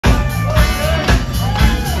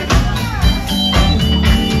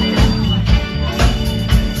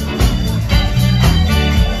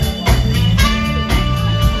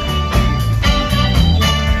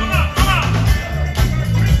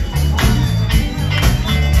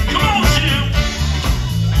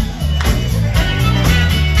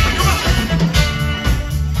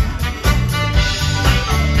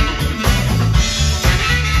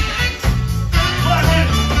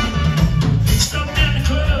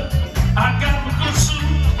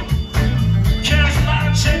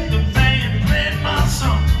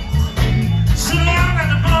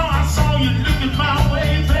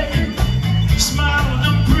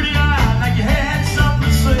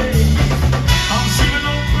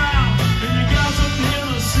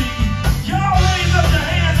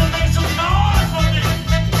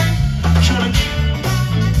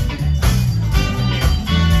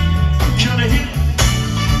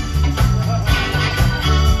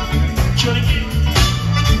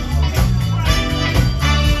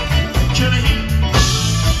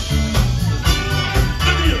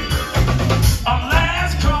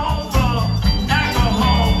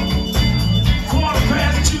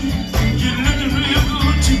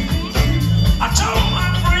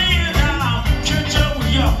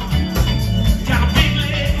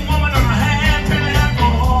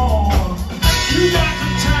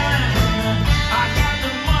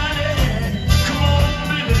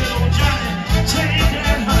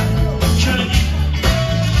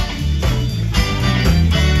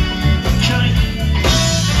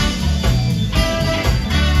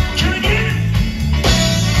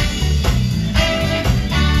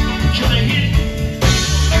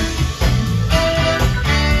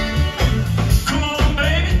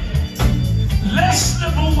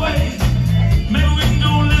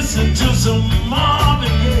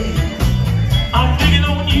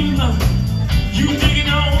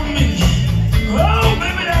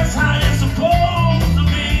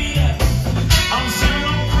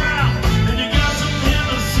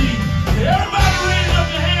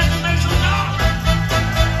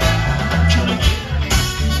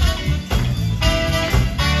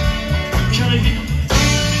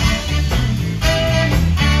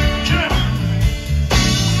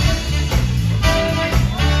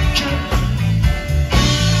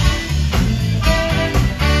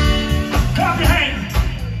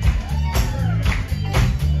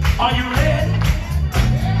Are you ready?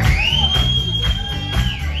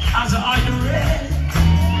 I said, are you ready?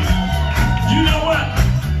 You know what?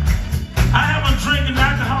 I haven't drinking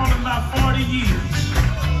alcohol in about 40 years.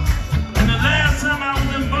 And the last time I was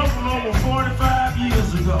in Buffalo was 45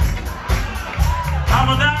 years ago. I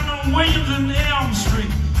was down on Williams and Elm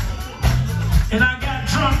Street. And I got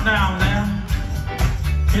drunk down there.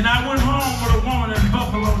 And I went home with a woman in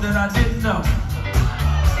Buffalo that I didn't know.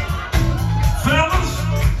 Fellas,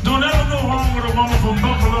 don't ever go home with a woman from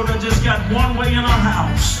Buffalo that just got one way in her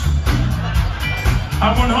house.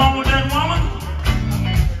 I went home with that woman,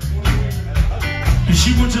 and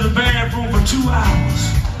she went to the bathroom for 2 hours.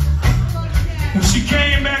 When she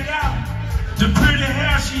came back out, the pretty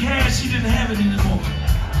hair she had, she didn't have it anymore.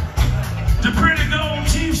 The pretty gold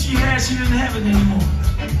teeth she had, she didn't have it anymore.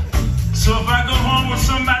 So if I go home with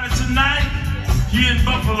somebody tonight, here in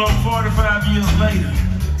Buffalo 45 years later,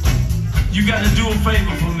 you got to do a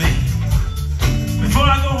favor for me. Before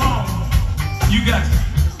I go home, you got to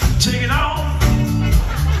take it off.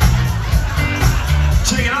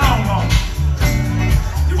 Take it all off.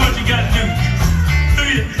 That's what you got to do. Look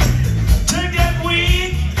at it. Take that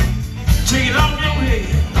wig, take it off your head.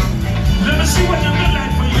 Let me see what you look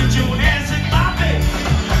like when you get your ass in my bed.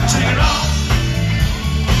 Take it off.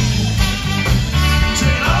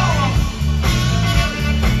 Take it off.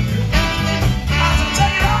 I said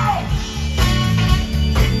take it off.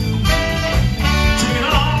 Take it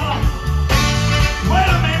off. Wait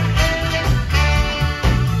a minute.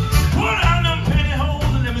 Put on them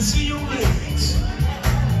pantyhose and let me see your legs.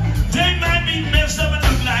 They might be messed up and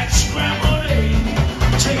look like scrambled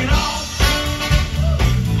eggs. Take it off.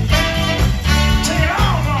 Take it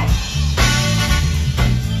all off.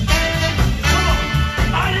 Come on.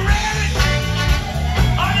 Are you ready?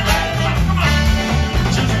 Are you ready? Come on.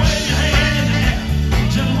 Just wave your hand in the air.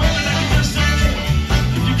 Just wave it like you just don't care.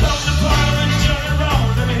 If you come to Parliament, Johnny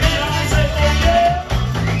Rawls, let me hear y'all say, oh yeah.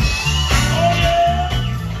 Oh yeah.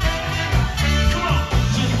 Come on.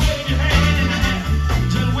 Just wave your hand in the air.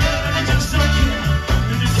 Just wave it like you just don't care.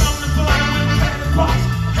 If you come to Parliament, Patty Pops,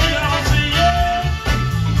 hear y'all say, yeah.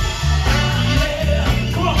 Yeah.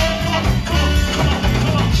 Come on. Come on. Come on. Come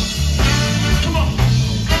on. Come on. Come on.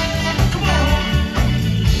 Come on. Oh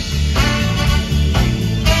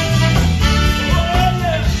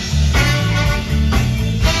yeah.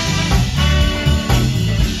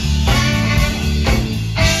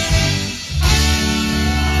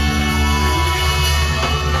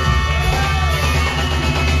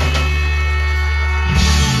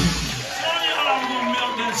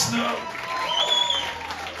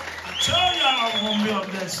 Told y'all I'm gonna melt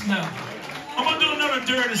that snow. I'm gonna do another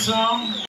dirty song.